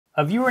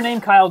A viewer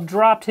named Kyle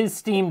dropped his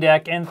Steam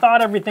Deck and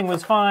thought everything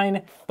was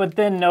fine, but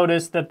then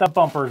noticed that the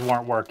bumpers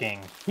weren't working.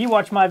 He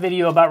watched my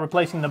video about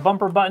replacing the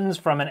bumper buttons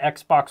from an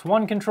Xbox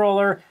One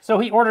controller, so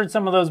he ordered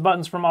some of those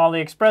buttons from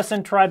AliExpress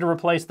and tried to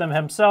replace them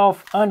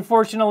himself.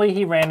 Unfortunately,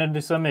 he ran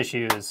into some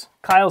issues.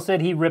 Kyle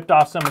said he ripped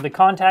off some of the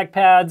contact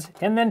pads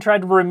and then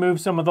tried to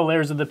remove some of the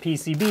layers of the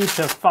PCB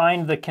to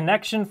find the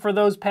connection for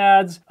those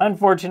pads.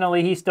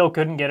 Unfortunately, he still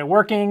couldn't get it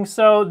working,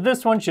 so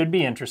this one should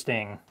be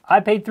interesting. I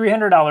paid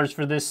 $300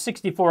 for this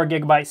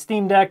 64GB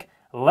Steam Deck.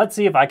 Let's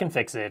see if I can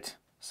fix it.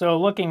 So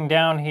looking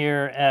down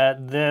here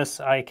at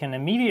this, I can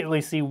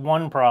immediately see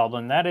one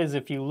problem. That is,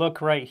 if you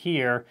look right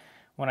here,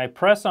 when I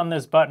press on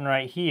this button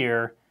right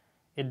here,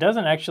 it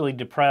doesn't actually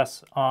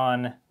depress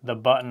on the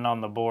button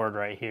on the board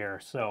right here.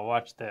 So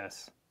watch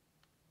this.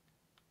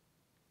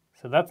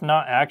 So that's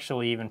not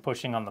actually even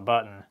pushing on the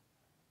button.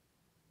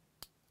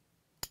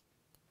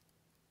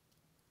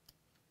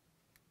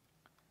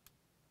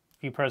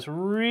 If you press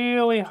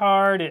really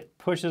hard, it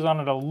pushes on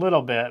it a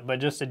little bit,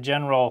 but just a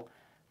general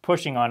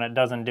pushing on it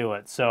doesn't do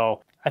it.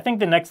 So I think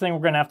the next thing we're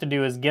gonna have to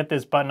do is get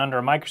this button under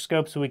a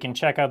microscope so we can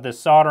check out this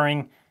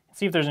soldering and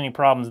see if there's any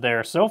problems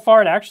there. So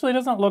far, it actually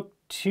doesn't look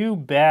too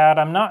bad.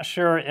 I'm not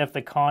sure if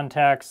the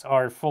contacts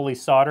are fully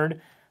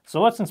soldered.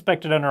 So let's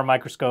inspect it under a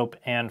microscope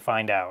and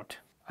find out.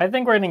 I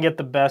think we're gonna get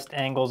the best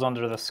angles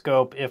under the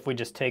scope if we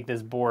just take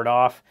this board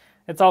off.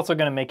 It's also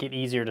gonna make it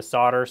easier to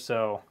solder,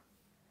 so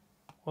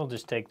we'll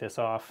just take this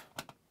off.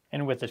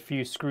 And with a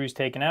few screws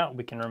taken out,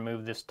 we can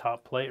remove this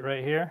top plate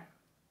right here.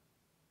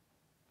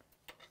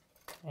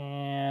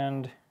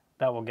 And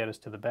that will get us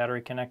to the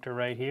battery connector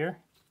right here.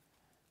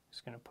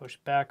 Just gonna push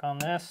back on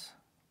this.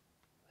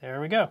 There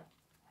we go.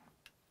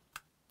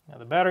 Now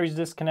the battery's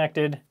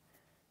disconnected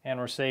and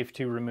we're safe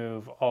to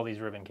remove all these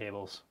ribbon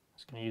cables.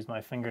 Just gonna use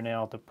my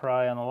fingernail to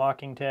pry on the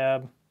locking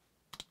tab.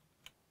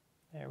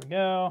 There we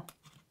go.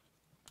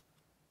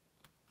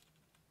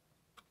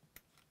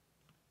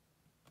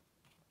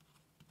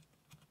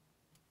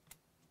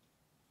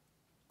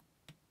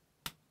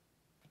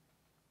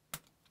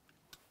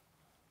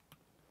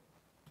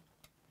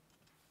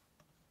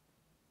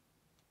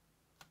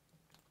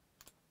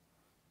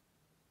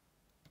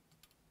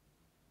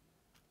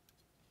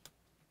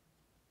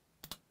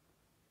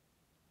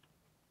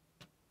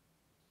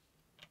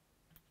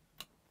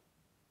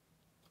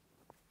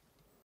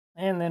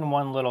 And then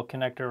one little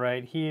connector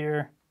right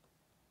here.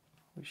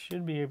 We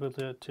should be able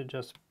to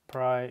just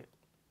pry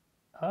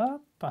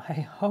up, I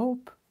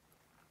hope.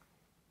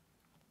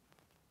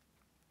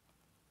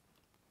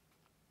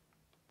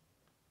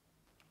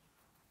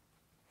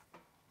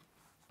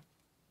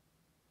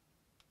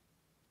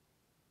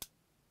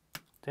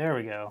 There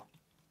we go.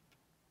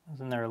 I was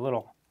in there a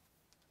little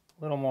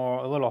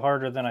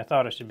harder than I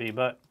thought it should be,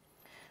 but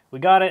we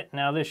got it.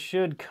 Now this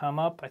should come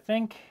up, I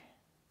think.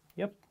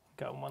 Yep.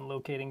 Got one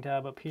locating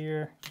tab up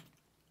here.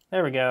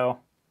 There we go.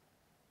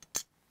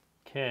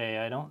 Okay,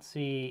 I don't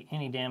see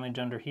any damage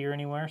under here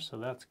anywhere, so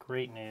that's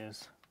great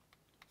news.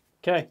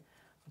 Okay,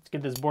 let's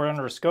get this board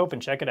under a scope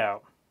and check it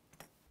out.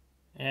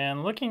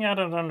 And looking at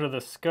it under the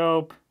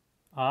scope,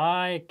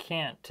 I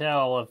can't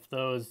tell if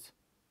those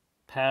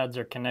pads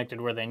are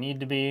connected where they need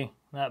to be.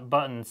 That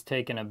button's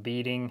taking a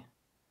beating.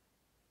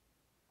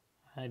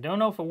 I don't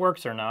know if it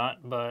works or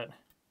not, but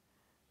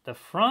the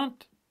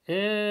front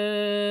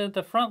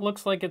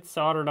looks like it's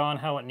soldered on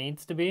how it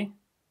needs to be.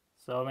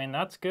 So, I mean,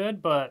 that's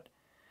good, but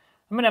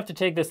I'm gonna have to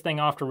take this thing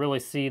off to really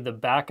see the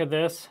back of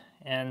this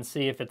and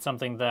see if it's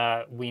something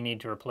that we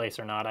need to replace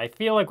or not. I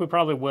feel like we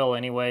probably will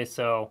anyway,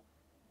 so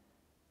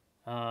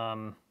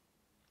I'm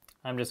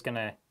just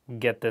gonna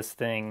get this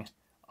thing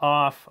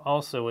off.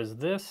 Also, is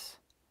that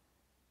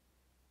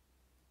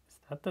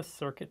the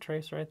circuit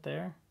trace right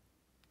there?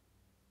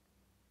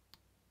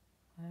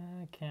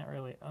 I can't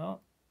really, oh.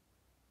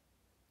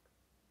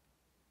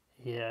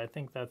 Yeah, I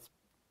think that's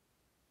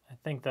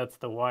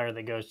the wire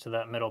that goes to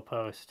that middle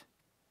post.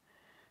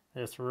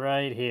 This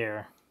right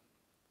here.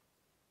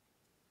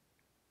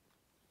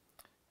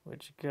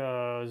 Which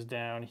goes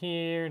down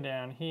here,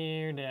 down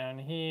here, down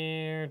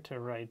here to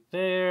right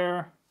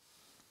there.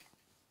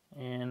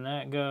 And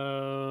that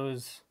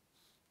goes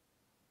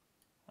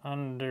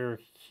under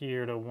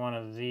here to one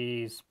of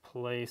these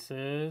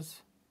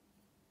places.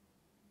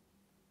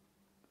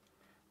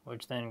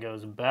 Which then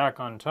goes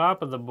back on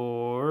top of the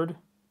board.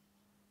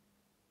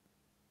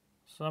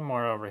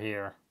 Somewhere over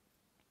here.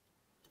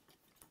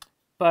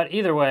 But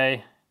either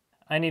way,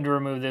 I need to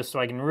remove this so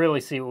I can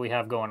really see what we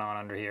have going on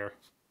under here.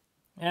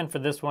 And for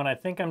this one, I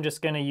think I'm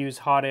just going to use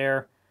hot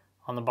air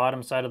on the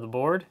bottom side of the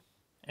board.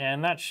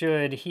 And that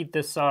should heat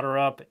this solder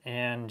up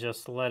and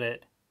just let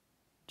it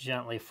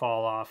gently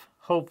fall off.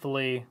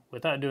 Hopefully,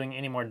 without doing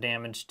any more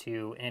damage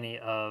to any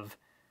of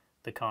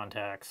the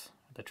contacts,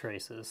 the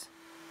traces.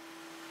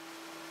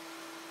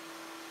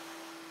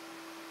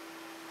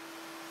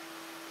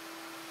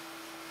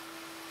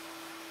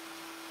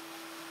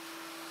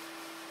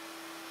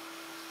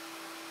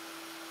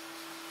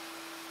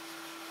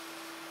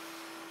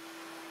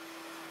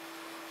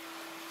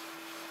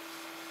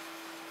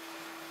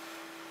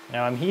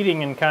 Now I'm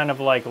heating in kind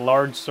of like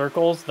large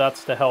circles.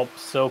 That's to help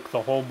soak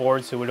the whole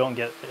board so we don't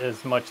get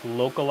as much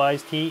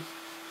localized heat.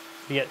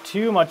 If you get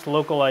too much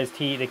localized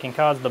heat, it can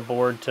cause the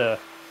board to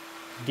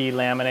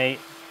delaminate,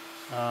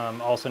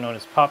 also known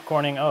as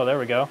popcorning. Oh, there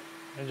we go.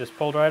 It just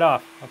pulled right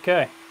off.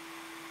 Okay.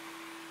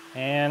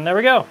 And there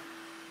we go.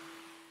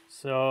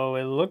 So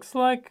it looks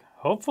like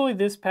hopefully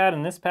this pad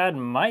and this pad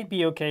might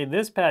be okay.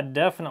 This pad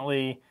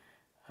definitely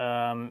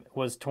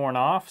was torn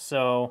off,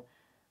 so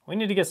we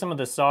need to get some of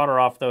the solder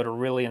off though to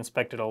really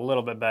inspect it a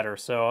little bit better.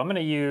 So I'm going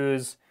to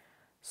use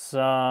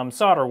some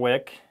solder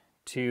wick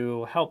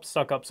to help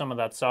suck up some of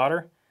that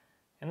solder,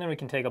 and then we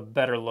can take a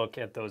better look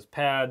at those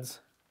pads.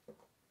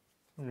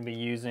 I'm going to be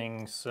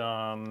using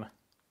some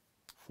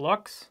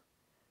flux.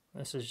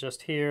 This is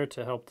just here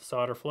to help the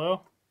solder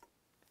flow.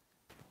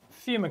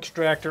 Fume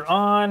extractor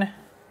on.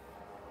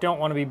 Don't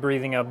want to be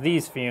breathing up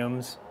these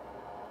fumes.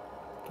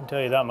 I can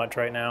tell you that much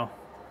right now.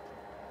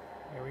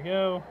 Here we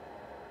go.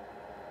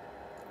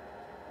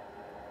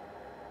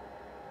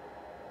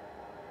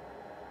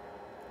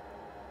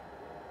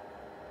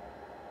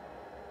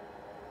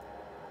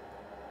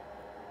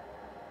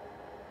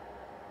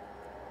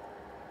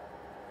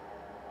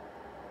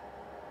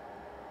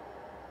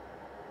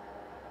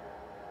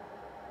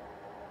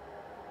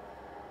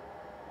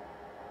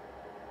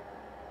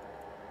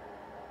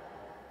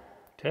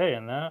 Okay,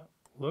 and that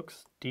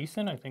looks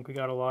decent. I think we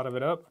got a lot of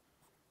it up.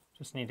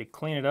 Just need to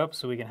clean it up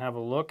so we can have a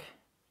look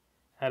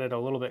at it a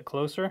little bit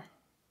closer.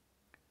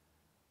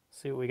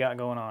 See what we got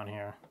going on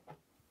here.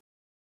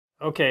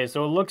 Okay,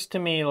 so it looks to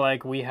me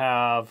like we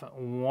have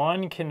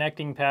one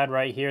connecting pad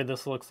right here.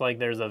 This looks like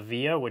there's a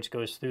via which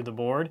goes through the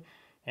board.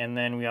 And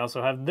then we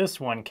also have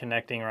this one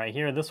connecting right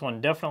here. This one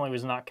definitely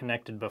was not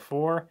connected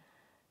before.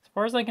 As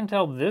far as I can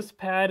tell, this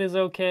pad is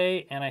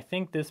okay, and I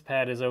think this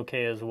pad is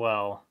okay as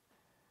well.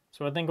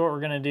 So I think what we're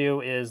going to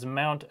do is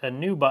mount a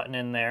new button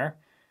in there,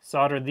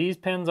 solder these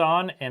pins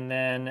on, and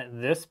then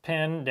this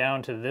pin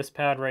down to this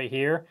pad right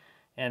here,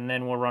 and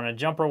then we'll run a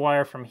jumper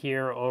wire from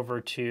here over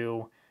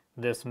to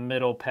this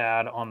middle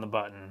pad on the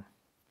button.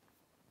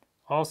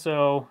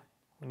 Also,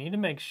 we need to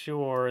make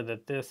sure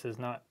that this is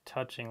not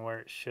touching where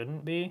it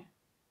shouldn't be.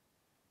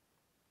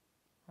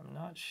 I'm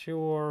not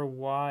sure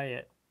why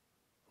it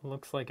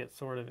looks like it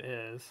sort of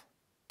is,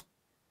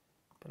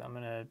 but I'm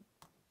going to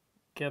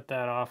get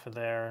that off of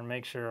there and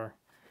make sure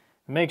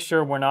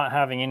we're not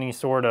having any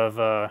sort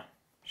of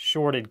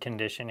shorted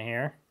condition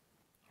here.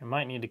 I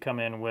might need to come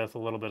in with a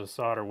little bit of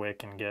solder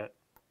wick and get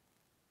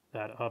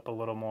that up a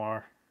little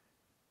more.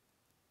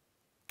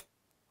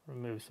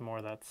 Remove some more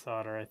of that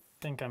solder. I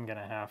think I'm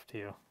gonna have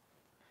to.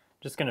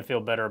 Just gonna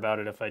feel better about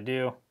it if I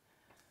do.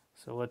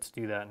 So let's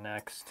do that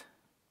next.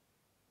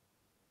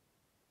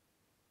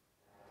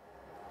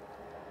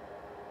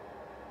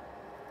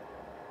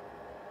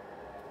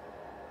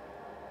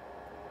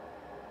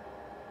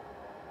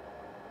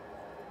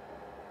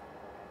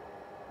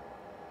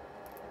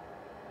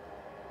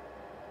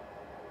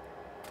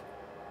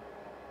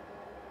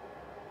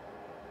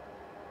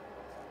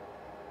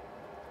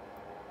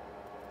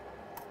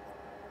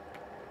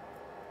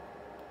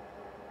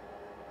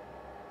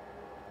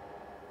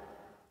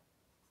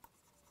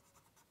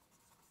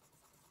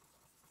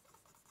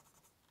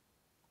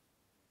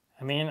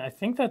 I mean, I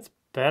think that's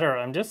better.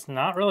 I'm just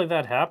not really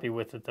that happy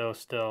with it though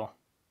still.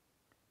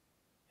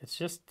 It's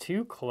just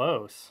too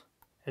close,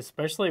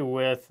 especially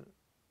with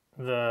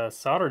the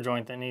solder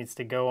joint that needs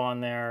to go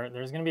on there.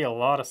 There's going to be a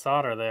lot of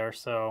solder there,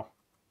 so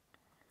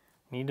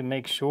need to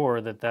make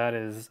sure that that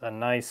is a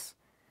nice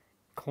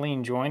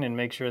clean joint and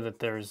make sure that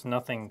there's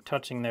nothing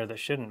touching there that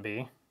shouldn't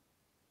be.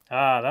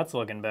 Ah, that's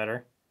looking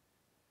better.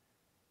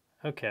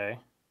 Okay.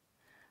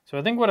 So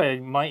I think what I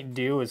might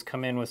do is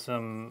come in with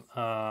some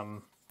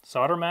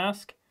solder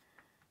mask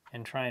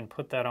and try and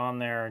put that on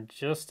there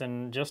just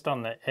on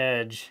the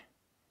edge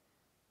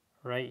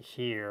right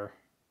here,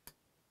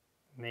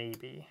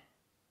 maybe.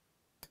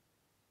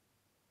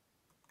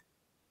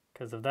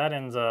 Because if that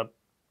ends up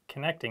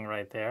connecting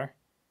right there,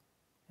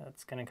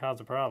 that's going to cause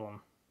a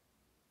problem.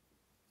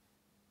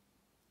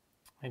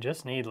 I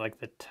just need like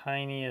the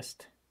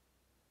tiniest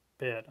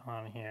bit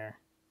on here.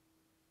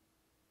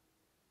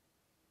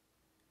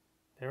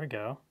 There we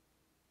go.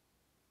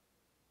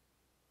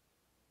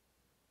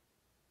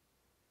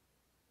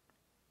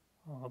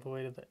 All the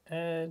way to the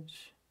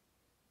edge.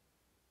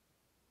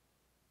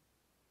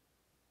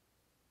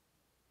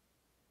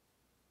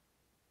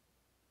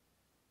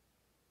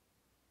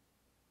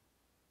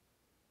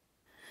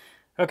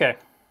 Okay,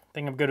 I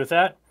think I'm good with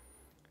that.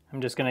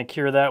 I'm just going to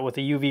cure that with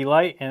a UV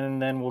light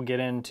and then we'll get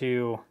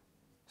into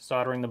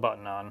soldering the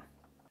button on.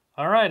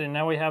 Alright, and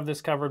now we have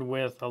this covered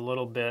with a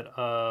little bit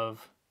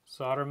of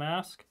solder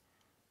mask.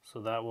 So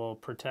that will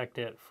protect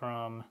it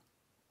from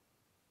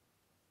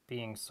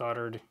being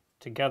soldered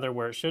together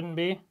where it shouldn't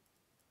be.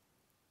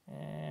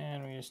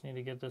 And we just need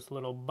to get this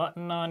little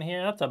button on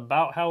here. That's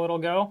about how it'll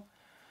go.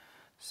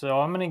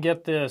 So I'm going to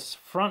get this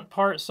front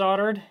part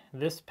soldered,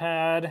 this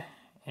pad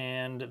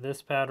and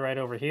this pad right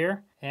over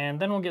here. And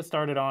then we'll get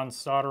started on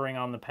soldering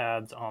on the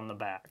pads on the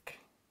back.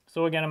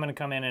 So again, I'm going to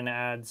come in and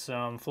add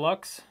some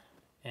flux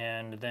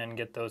and then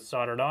get those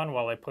soldered on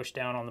while I push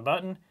down on the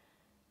button.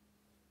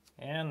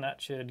 And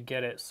that should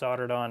get it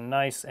soldered on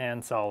nice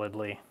and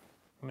solidly.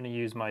 I'm going to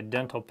use my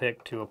dental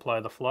pick to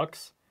apply the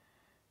flux,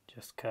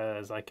 just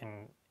because I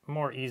can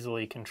more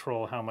easily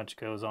control how much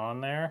goes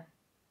on there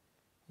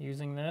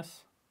using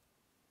this.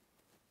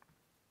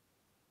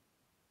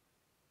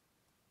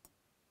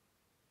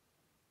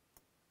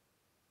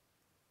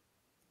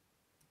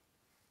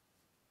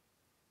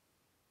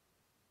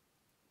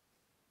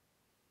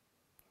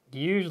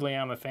 Usually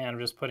I'm a fan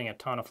of just putting a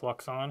ton of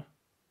flux on,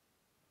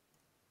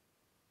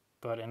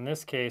 but in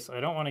this case I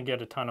don't want to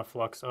get a ton of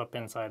flux up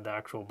inside the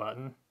actual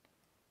button,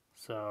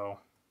 so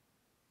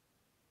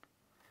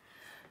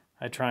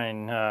I try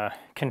and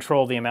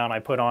control the amount I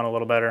put on a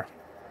little better.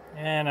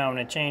 And I'm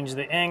going to change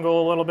the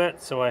angle a little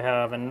bit so I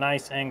have a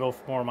nice angle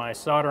for my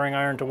soldering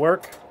iron to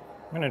work.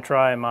 I'm going to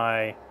try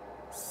my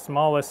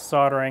smallest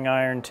soldering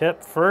iron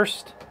tip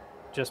first,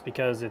 just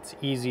because it's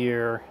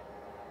easier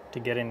to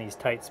get in these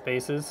tight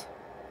spaces.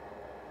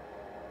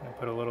 I'm going to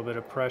put a little bit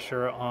of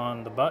pressure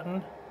on the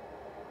button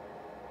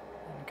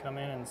and come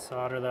in and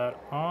solder that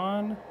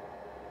on.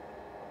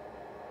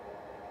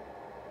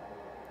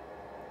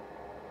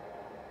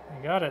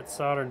 I got it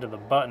soldered to the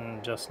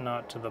button, just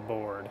not to the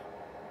board.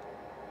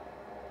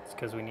 It's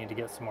because we need to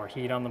get some more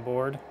heat on the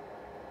board.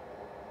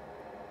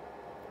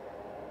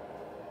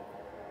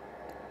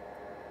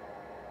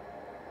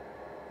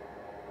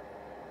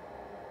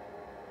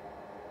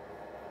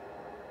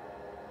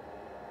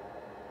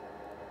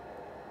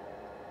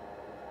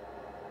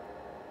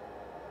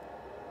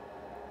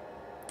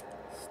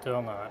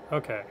 Still not.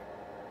 Okay.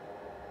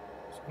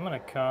 So I'm going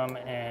to come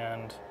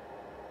and...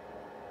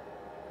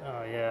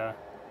 oh yeah.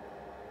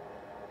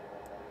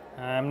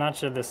 I'm not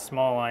sure this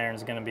small iron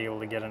is going to be able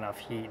to get enough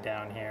heat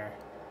down here.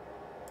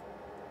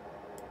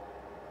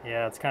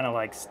 Yeah, it's kind of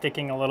like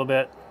sticking a little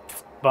bit.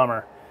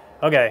 Bummer.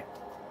 Okay,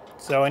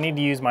 so I need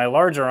to use my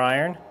larger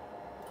iron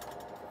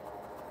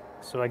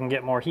so I can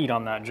get more heat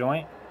on that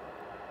joint.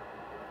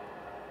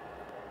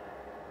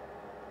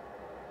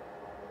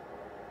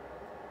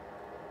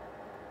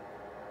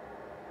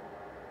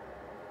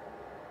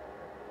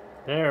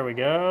 There we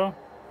go.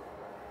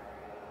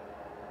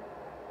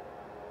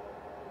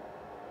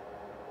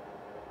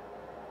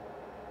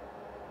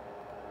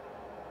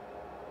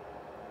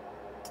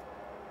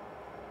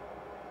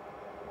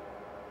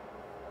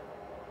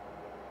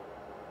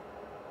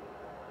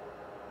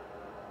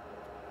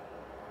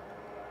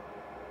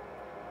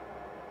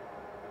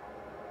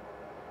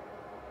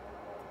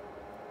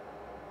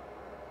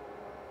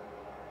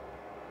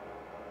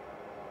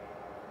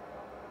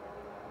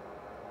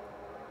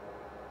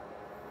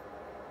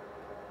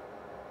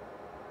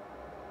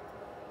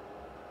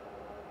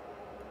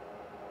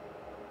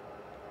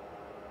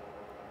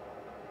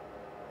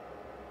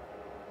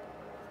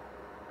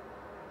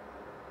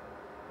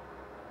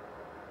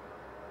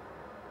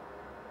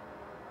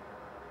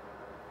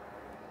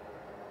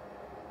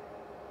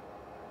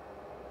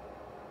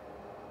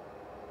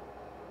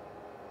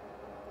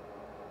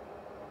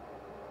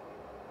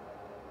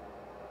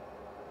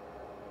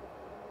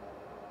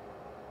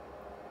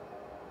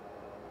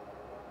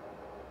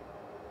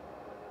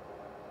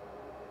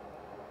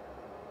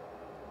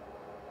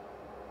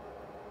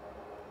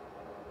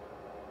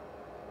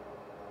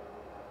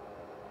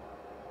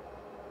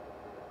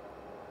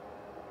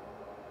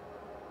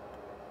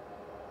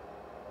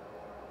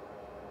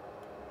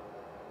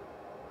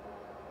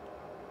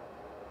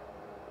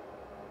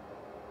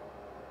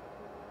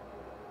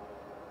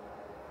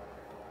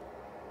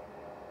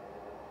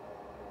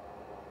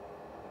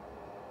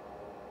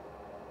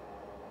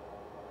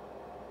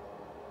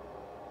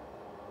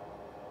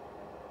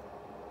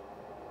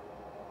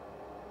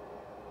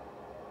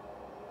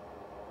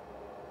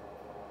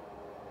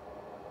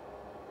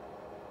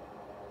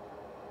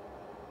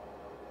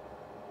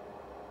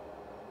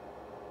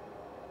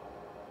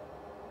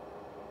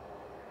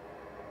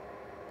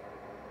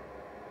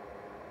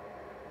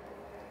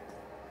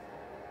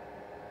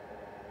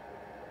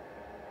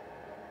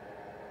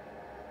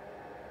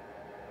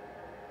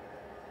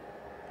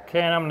 Okay,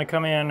 and I'm going to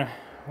come in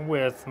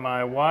with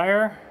my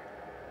wire.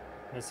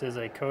 This is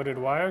a coated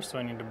wire, so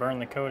I need to burn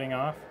the coating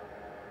off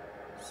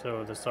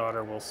so the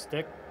solder will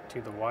stick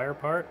to the wire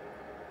part.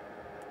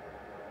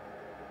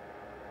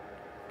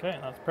 Okay,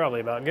 that's probably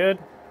about good.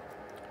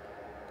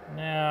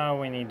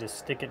 Now we need to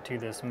stick it to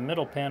this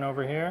middle pin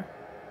over here.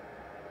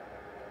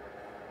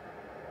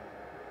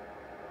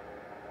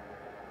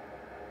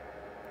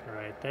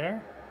 Right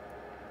there.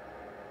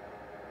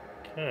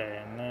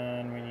 Okay, and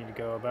then we need to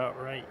go about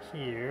right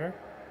here.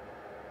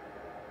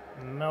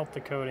 Melt the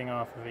coating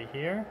off of it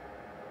here.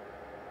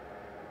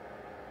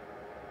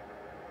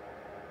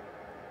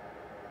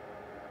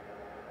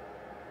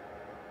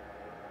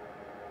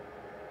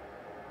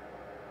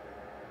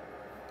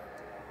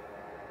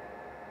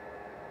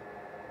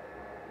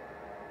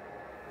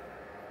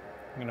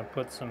 I'm going to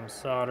put some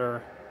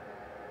solder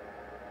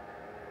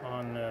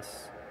on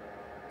this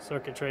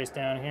circuit trace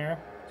down here,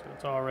 so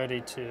it's all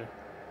ready to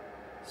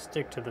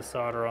Stick to the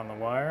solder on the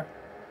wire.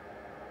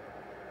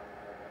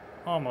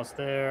 Almost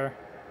there.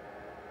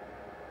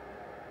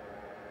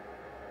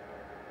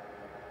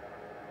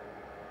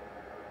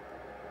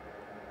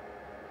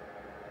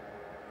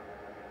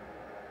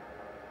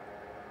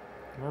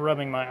 I'm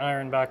rubbing my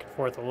iron back and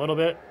forth a little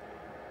bit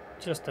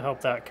just to help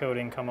that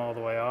coating come all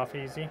the way off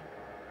easy.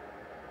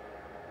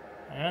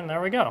 And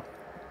there we go.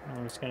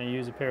 I'm just going to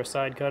use a pair of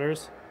side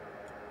cutters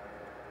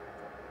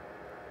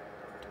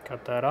to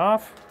cut that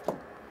off.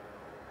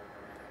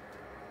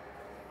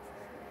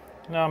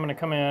 Now I'm going to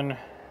come in,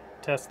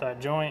 test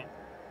that joint.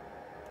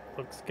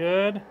 Looks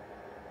good.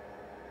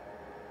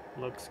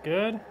 Looks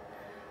good.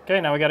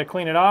 Okay, now we got to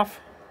clean it off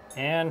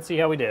and see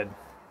how we did.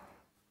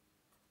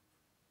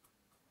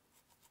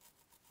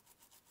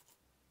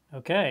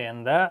 Okay,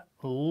 and that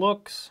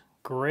looks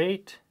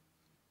great.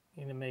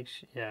 Need to make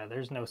sure, yeah,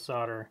 there's no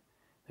solder.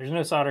 There's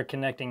no solder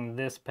connecting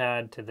this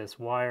pad to this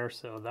wire,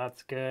 so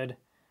that's good.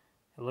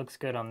 It looks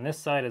good on this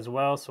side as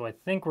well, so I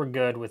think we're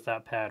good with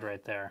that pad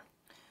right there.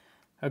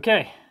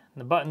 Okay,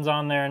 the button's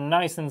on there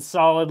nice and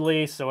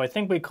solidly, so I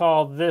think we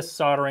call this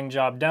soldering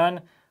job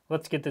done.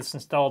 Let's get this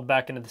installed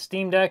back into the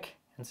Steam Deck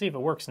and see if it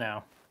works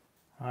now.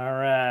 All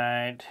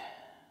right.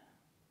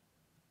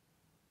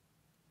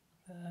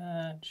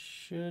 That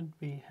should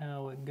be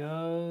how it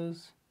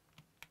goes.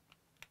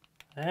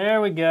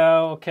 There we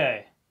go.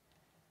 Okay.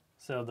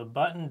 So the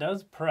button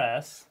does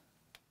press.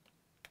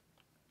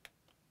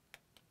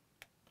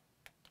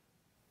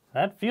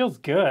 That feels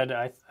good.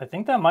 I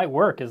think that might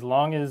work as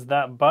long as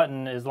that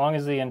button, as long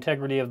as the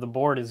integrity of the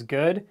board is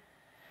good.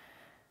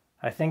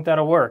 I think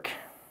that'll work.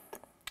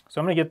 So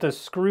I'm going to get the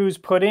screws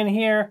put in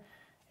here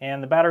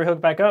and the battery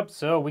hooked back up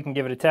so we can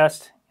give it a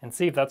test and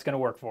see if that's going to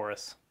work for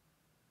us.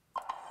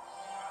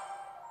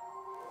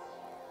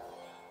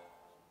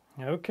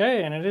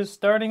 Okay, and it is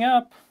starting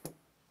up.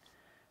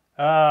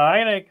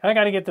 I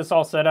gotta get this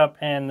all set up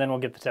and then we'll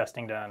get the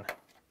testing done.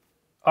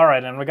 All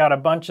right, and we got a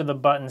bunch of the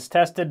buttons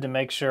tested to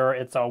make sure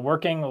it's all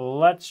working.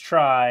 Let's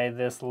try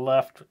this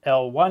left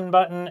L1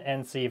 button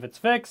and see if it's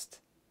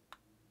fixed.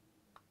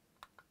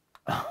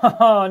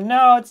 Oh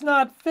no, it's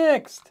not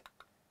fixed.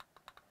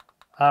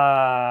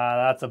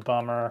 That's a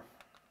bummer.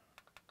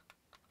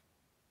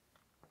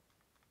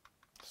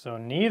 So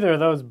neither of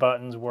those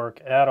buttons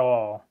work at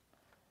all.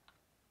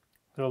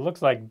 So it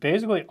looks like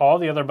basically all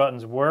the other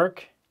buttons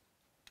work,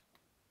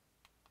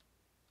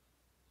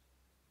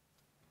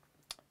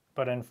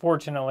 but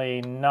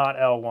unfortunately not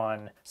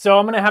L1. So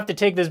I'm gonna have to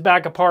take this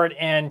back apart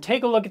and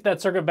take a look at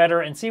that circuit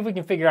better and see if we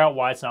can figure out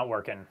why it's not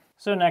working.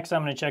 So next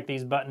I'm gonna check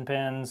these button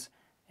pins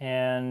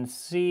and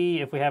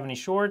see if we have any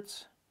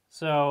shorts.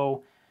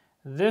 So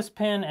this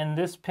pin and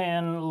this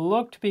pin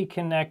look to be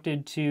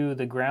connected to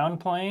the ground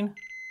plane.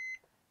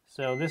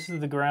 So this is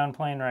the ground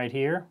plane right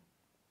here.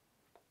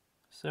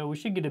 So we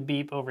should get a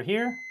beep over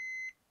here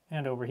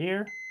and over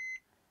here.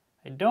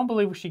 I don't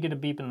believe we should get a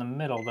beep in the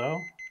middle though.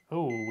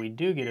 Oh, we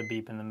do get a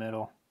beep in the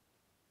middle.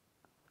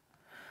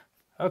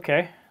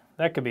 Okay,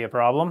 that could be a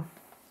problem.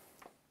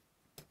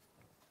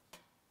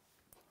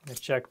 Let's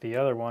check the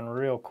other one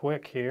real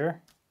quick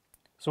here.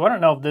 So I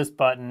don't know if this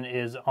button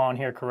is on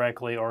here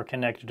correctly or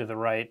connected to the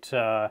right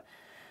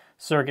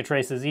circuit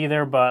traces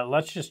either, but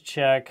let's just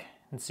check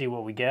and see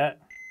what we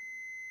get.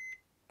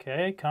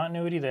 Okay,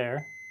 continuity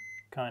there.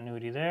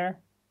 Continuity there.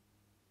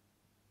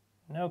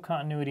 No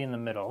continuity in the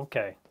middle.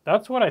 Okay,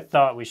 that's what I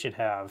thought we should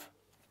have.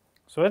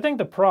 So I think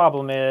the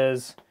problem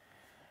is,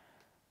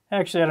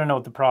 actually I don't know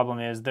what the problem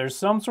is. There's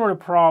some sort of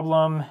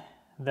problem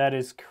that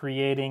is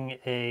creating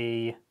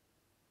a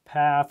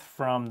path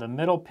from the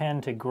middle pin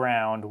to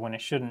ground when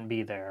it shouldn't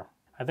be there.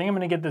 I think I'm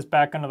going to get this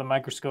back under the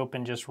microscope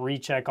and just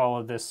recheck all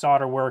of this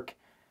solder work,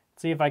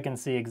 see if I can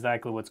see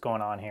exactly what's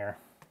going on here.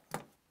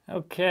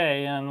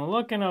 Okay, and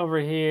looking over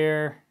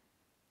here,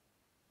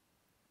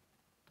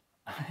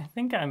 I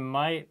think I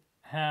might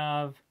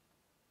have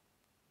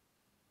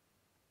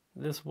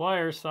this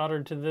wire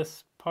soldered to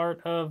this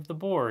part of the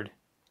board,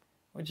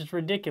 which is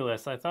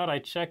ridiculous. I thought I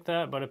checked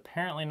that, but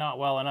apparently not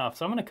well enough.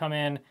 So I'm going to come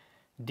in,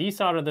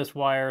 desolder this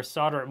wire,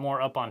 solder it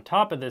more up on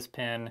top of this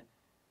pin,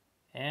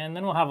 and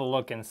then we'll have a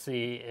look and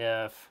see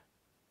if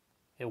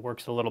it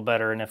works a little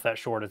better and if that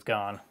short is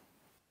gone.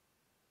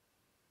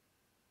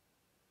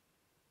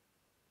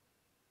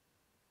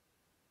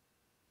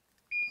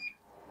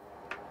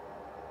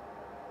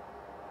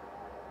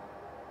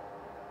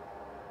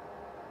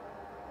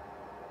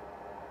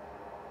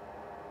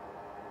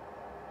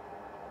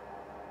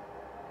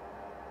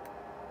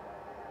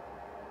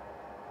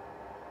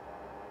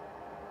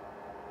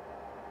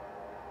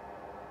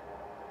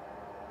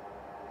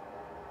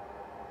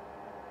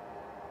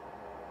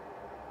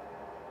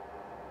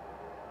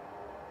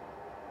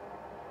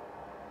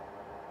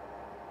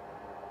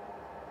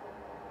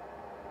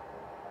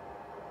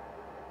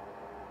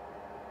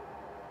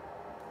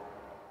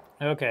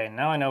 Okay,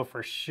 now I know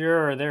for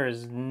sure there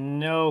is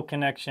no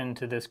connection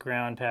to this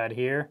ground pad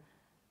here.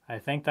 I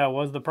think that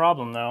was the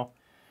problem though.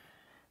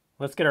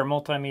 Let's get our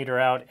multimeter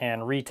out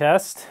and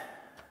retest.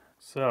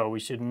 So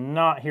we should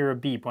not hear a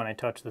beep when I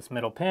touch this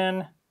middle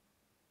pin.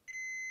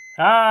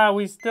 Ah,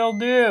 we still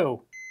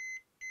do.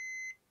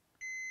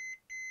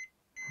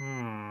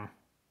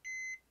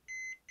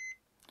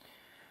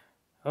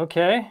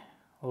 Okay,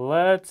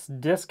 let's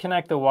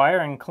disconnect the wire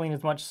and clean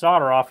as much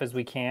solder off as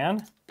we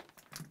can.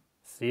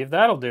 See if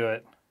that'll do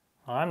it.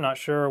 I'm not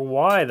sure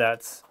why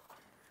that's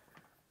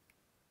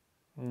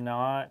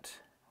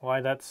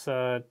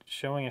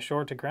showing a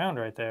short to ground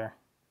right there.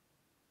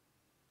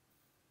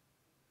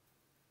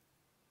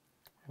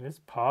 It is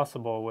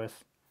possible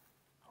with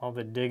all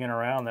the digging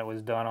around that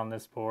was done on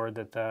this board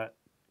that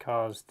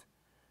caused,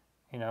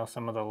 you know,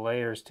 some of the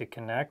layers to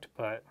connect,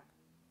 but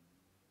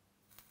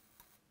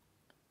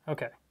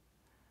okay.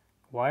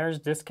 Wire's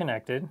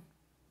disconnected.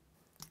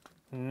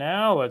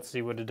 Now let's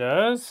see what it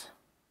does.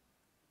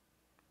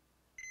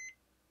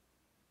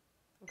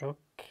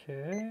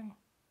 Okay.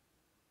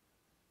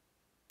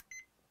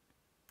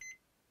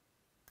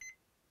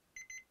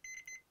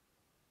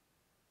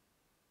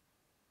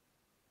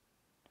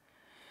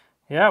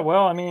 Yeah,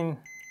 well, I mean,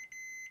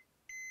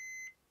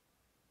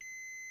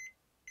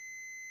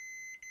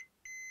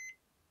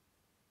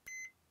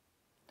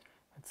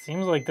 it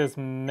seems like this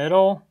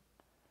middle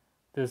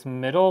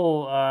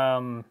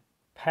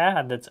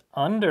pad that's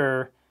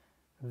under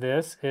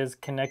this is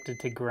connected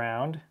to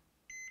ground.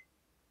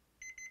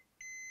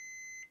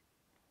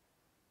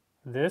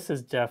 This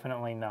is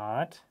definitely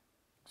not.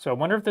 So I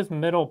wonder if this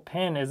middle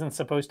pin isn't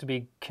supposed to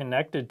be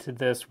connected to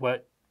this,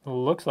 what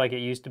looks like it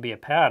used to be a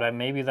pad.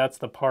 Maybe that's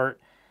the part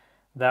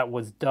that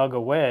was dug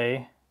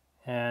away,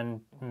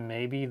 and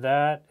maybe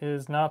that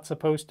is not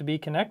supposed to be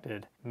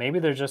connected. Maybe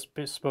there's just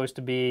supposed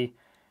to be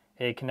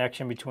a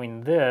connection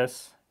between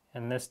this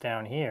and this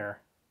down here.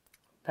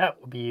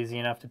 That would be easy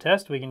enough to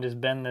test. We can just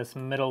bend this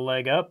middle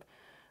leg up,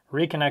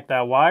 reconnect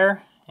that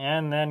wire,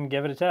 and then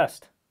give it a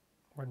test.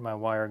 Where'd my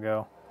wire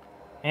go?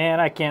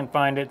 And I can't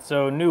find it,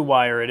 so new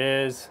wire it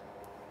is.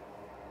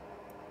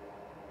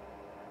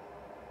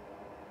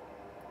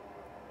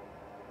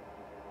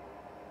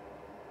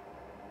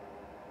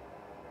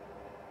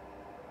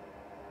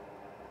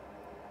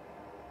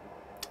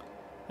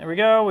 There we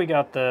go, we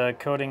got the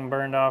coating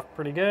burned off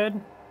pretty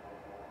good.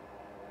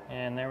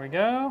 And there we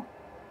go.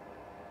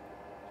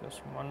 Just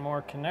one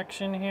more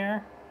connection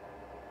here.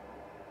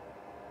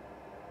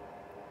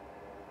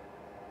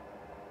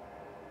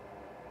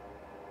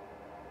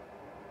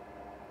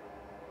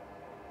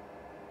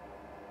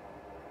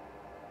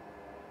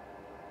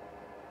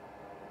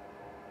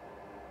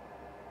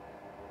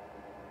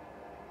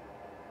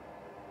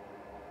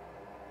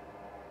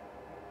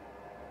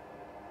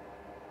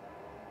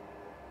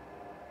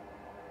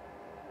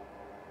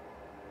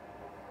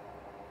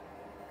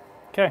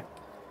 Okay,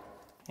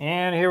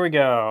 and here we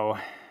go.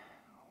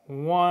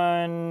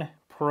 One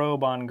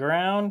probe on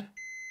ground.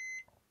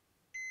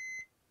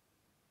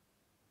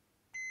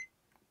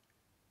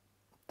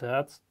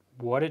 That's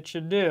what it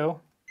should do.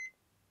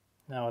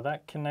 Now with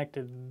that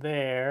connected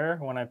there,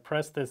 when I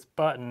press this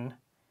button,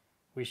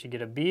 we should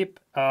get a beep.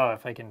 Oh,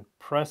 if I can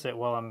press it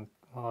while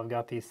I've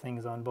got these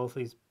things on both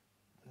these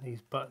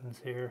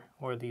buttons here,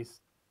 or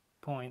these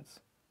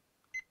points.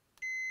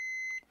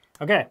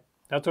 Okay,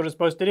 that's what it's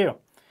supposed to do.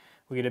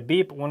 We get a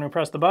beep when we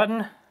press the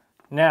button.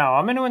 Now,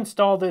 I'm going to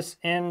install this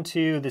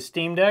into the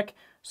Steam Deck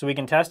so we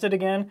can test it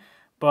again.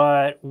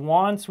 But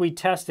once we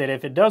test it,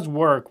 if it does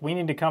work, we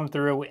need to come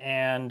through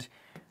and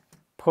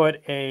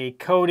put a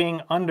coating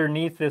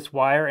underneath this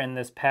wire and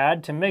this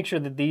pad to make sure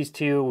that these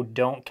two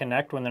don't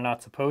connect when they're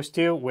not supposed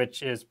to,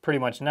 which is pretty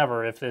much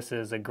never if this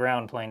is a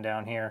ground plane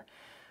down here.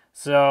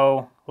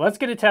 So let's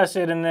get it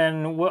tested, and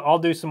then I'll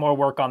do some more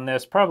work on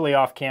this, probably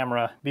off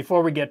camera,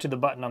 before we get to the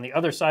button on the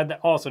other side that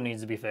also needs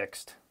to be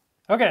fixed.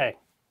 Okay,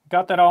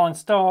 got that all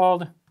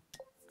installed.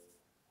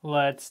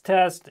 Let's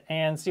test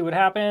and see what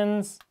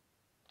happens.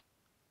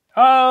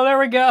 Oh, there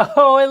we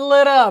go, it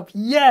lit up,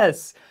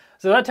 yes!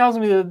 So that tells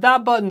me that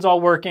that button's all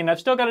working.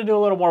 I've still got to do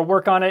a little more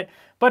work on it,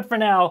 but for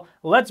now,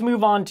 let's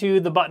move on to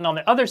the button on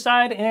the other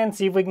side and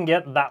see if we can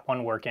get that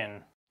one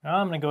working. Now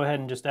I'm going to go ahead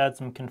and just add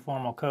some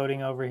conformal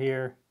coating over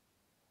here,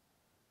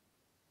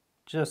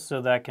 just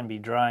so that can be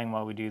drying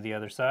while we do the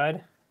other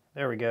side.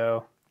 There we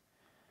go.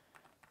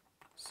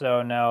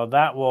 So now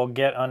that will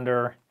get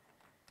under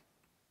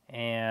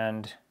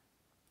and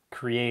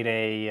create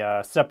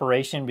a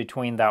separation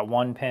between that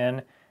one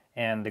pin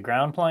and the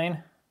ground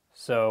plane.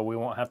 So we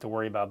won't have to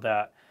worry about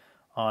that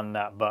on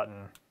that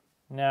button.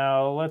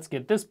 Now let's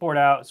get this board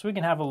out so we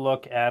can have a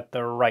look at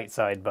the right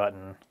side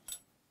button.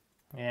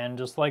 And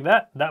just like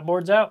that, that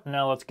board's out.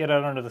 Now let's get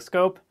it under the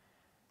scope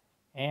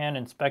and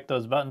inspect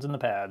those buttons and the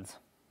pads.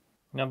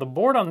 Now the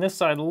board on this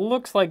side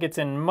looks like it's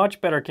in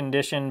much better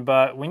condition,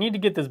 but we need to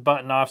get this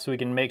button off so we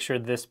can make sure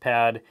this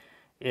pad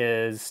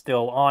is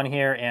still on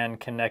here and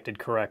connected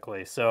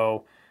correctly.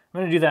 So I'm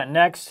going to do that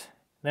next,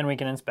 then we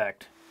can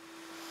inspect.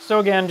 So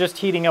again, just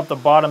heating up the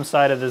bottom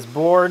side of this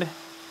board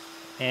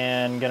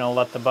and going to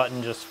let the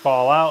button just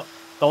fall out.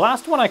 The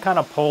last one I kind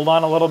of pulled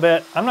on a little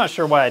bit. I'm not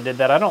sure why I did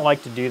that. I don't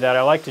like to do that.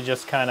 I like to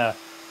just kind of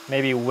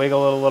maybe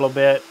wiggle it a little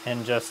bit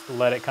and just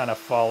let it kind of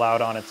fall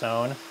out on its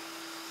own.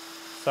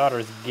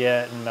 Solder's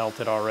getting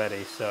melted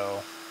already,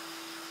 so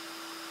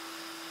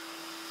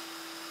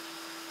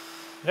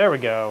There we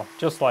go,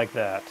 just like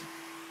that.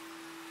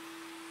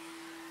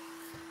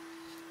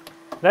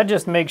 That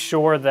just makes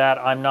sure that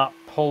I'm not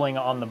pulling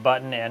on the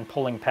button and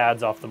pulling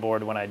pads off the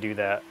board when I do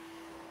that.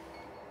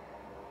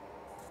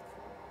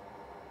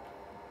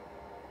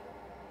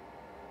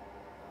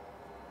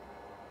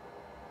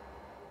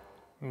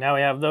 Now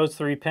we have those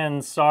 3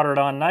 pins soldered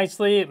on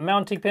nicely,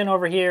 mounting pin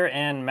over here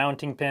and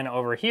mounting pin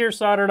over here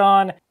soldered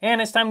on.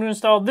 And it's time to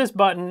install this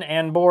button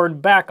and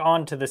board back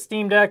onto the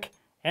Steam Deck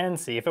and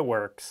see if it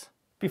works.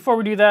 Before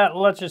we do that,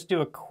 let's just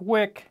do a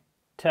quick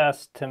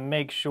test to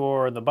make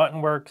sure the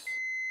button works.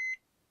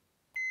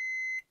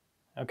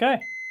 Okay,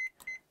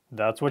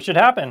 that's what should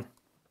happen.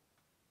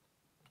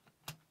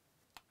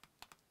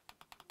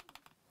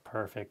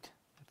 Perfect.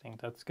 I think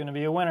that's going to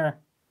be a winner.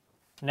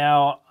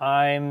 Now,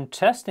 I'm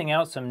testing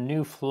out some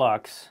new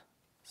flux.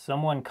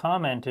 Someone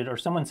commented, or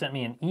someone sent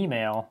me an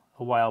email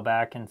a while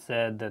back and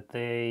said that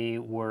they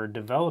were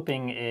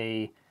developing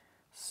a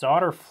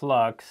solder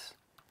flux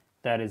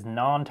that is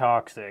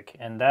non-toxic,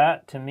 and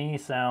that to me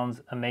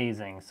sounds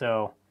amazing.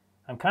 So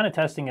I'm kind of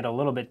testing it a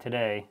little bit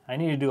today. I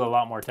need to do a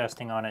lot more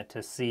testing on it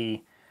to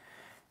see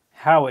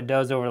how it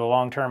does over the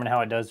long term and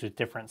how it does with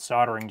different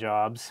soldering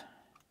jobs.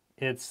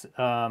 It's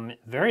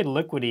very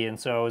liquidy, and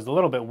so I was a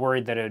little bit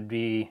worried that it would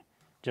be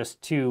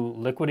just too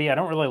liquidy. I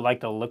don't really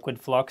like the liquid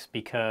flux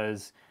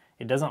because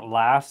it doesn't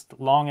last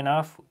long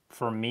enough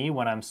for me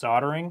when I'm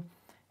soldering.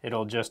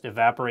 It'll just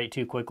evaporate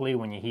too quickly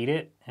when you heat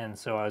it. And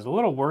so I was a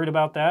little worried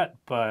about that,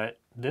 but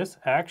this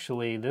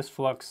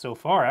flux so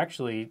far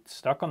actually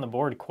stuck on the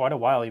board quite a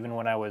while even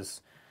when I was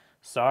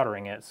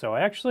soldering it. So I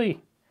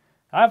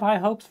have high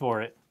hopes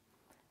for it.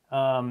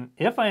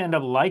 If I end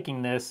up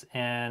liking this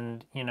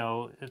and, you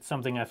know, it's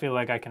something I feel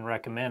like I can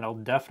recommend, I'll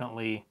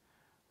definitely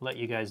let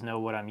you guys know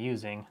what I'm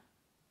using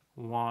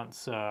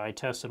once I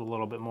test it a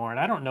little bit more. And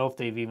I don't know if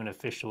they've even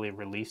officially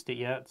released it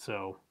yet,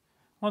 so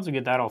once we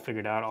get that all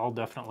figured out, I'll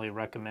definitely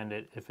recommend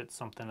it if it's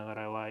something that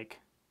I like.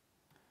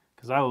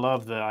 Because I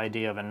love the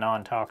idea of a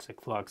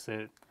non-toxic flux.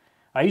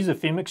 I use a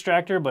fume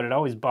extractor, but it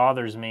always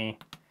bothers me,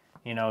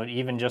 you know,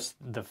 even just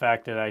the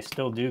fact that I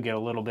still do get a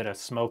little bit of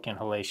smoke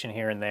inhalation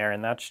here and there,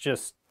 and that's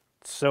just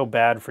so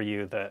bad for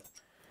you that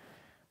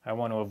I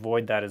want to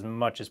avoid that as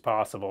much as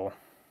possible.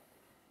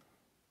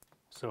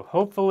 So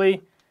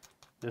hopefully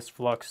this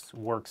flux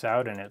works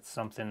out and it's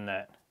something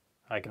that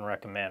I can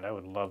recommend. I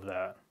would love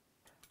that.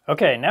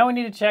 Okay, now we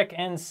need to check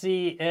and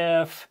see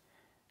if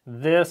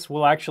this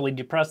will actually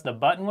depress the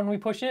button when we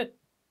push it.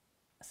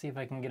 See if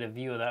I can get a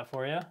view of that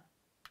for you.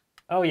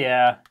 Oh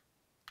yeah,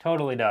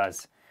 totally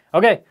does.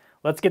 Okay,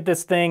 let's get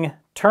this thing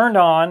turned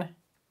on,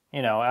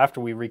 you know,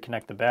 after we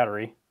reconnect the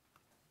battery.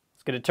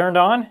 Let's get it turned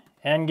on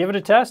and give it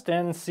a test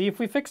and see if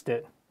we fixed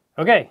it.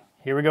 Okay,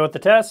 here we go with the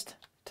test.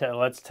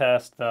 Let's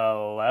test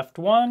the left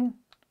one.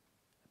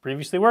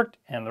 Previously worked,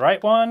 and the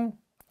right one.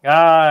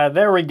 Ah,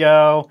 there we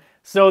go.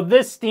 So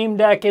this Steam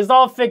Deck is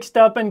all fixed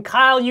up, and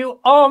Kyle, you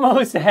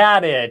almost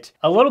had it.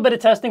 A little bit of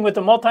testing with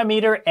the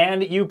multimeter,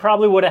 and you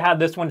probably would have had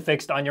this one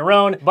fixed on your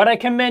own, but I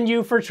commend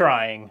you for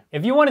trying.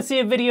 If you want to see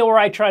a video where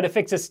I try to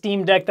fix a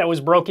Steam Deck that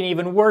was broken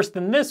even worse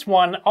than this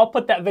one, I'll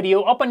put that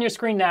video up on your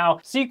screen now,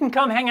 so you can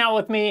come hang out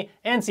with me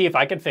and see if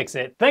I can fix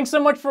it. Thanks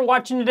so much for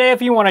watching today.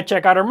 If you want to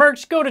check out our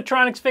merch, go to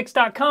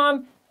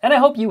TronicsFix.com, and I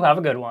hope you have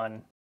a good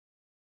one.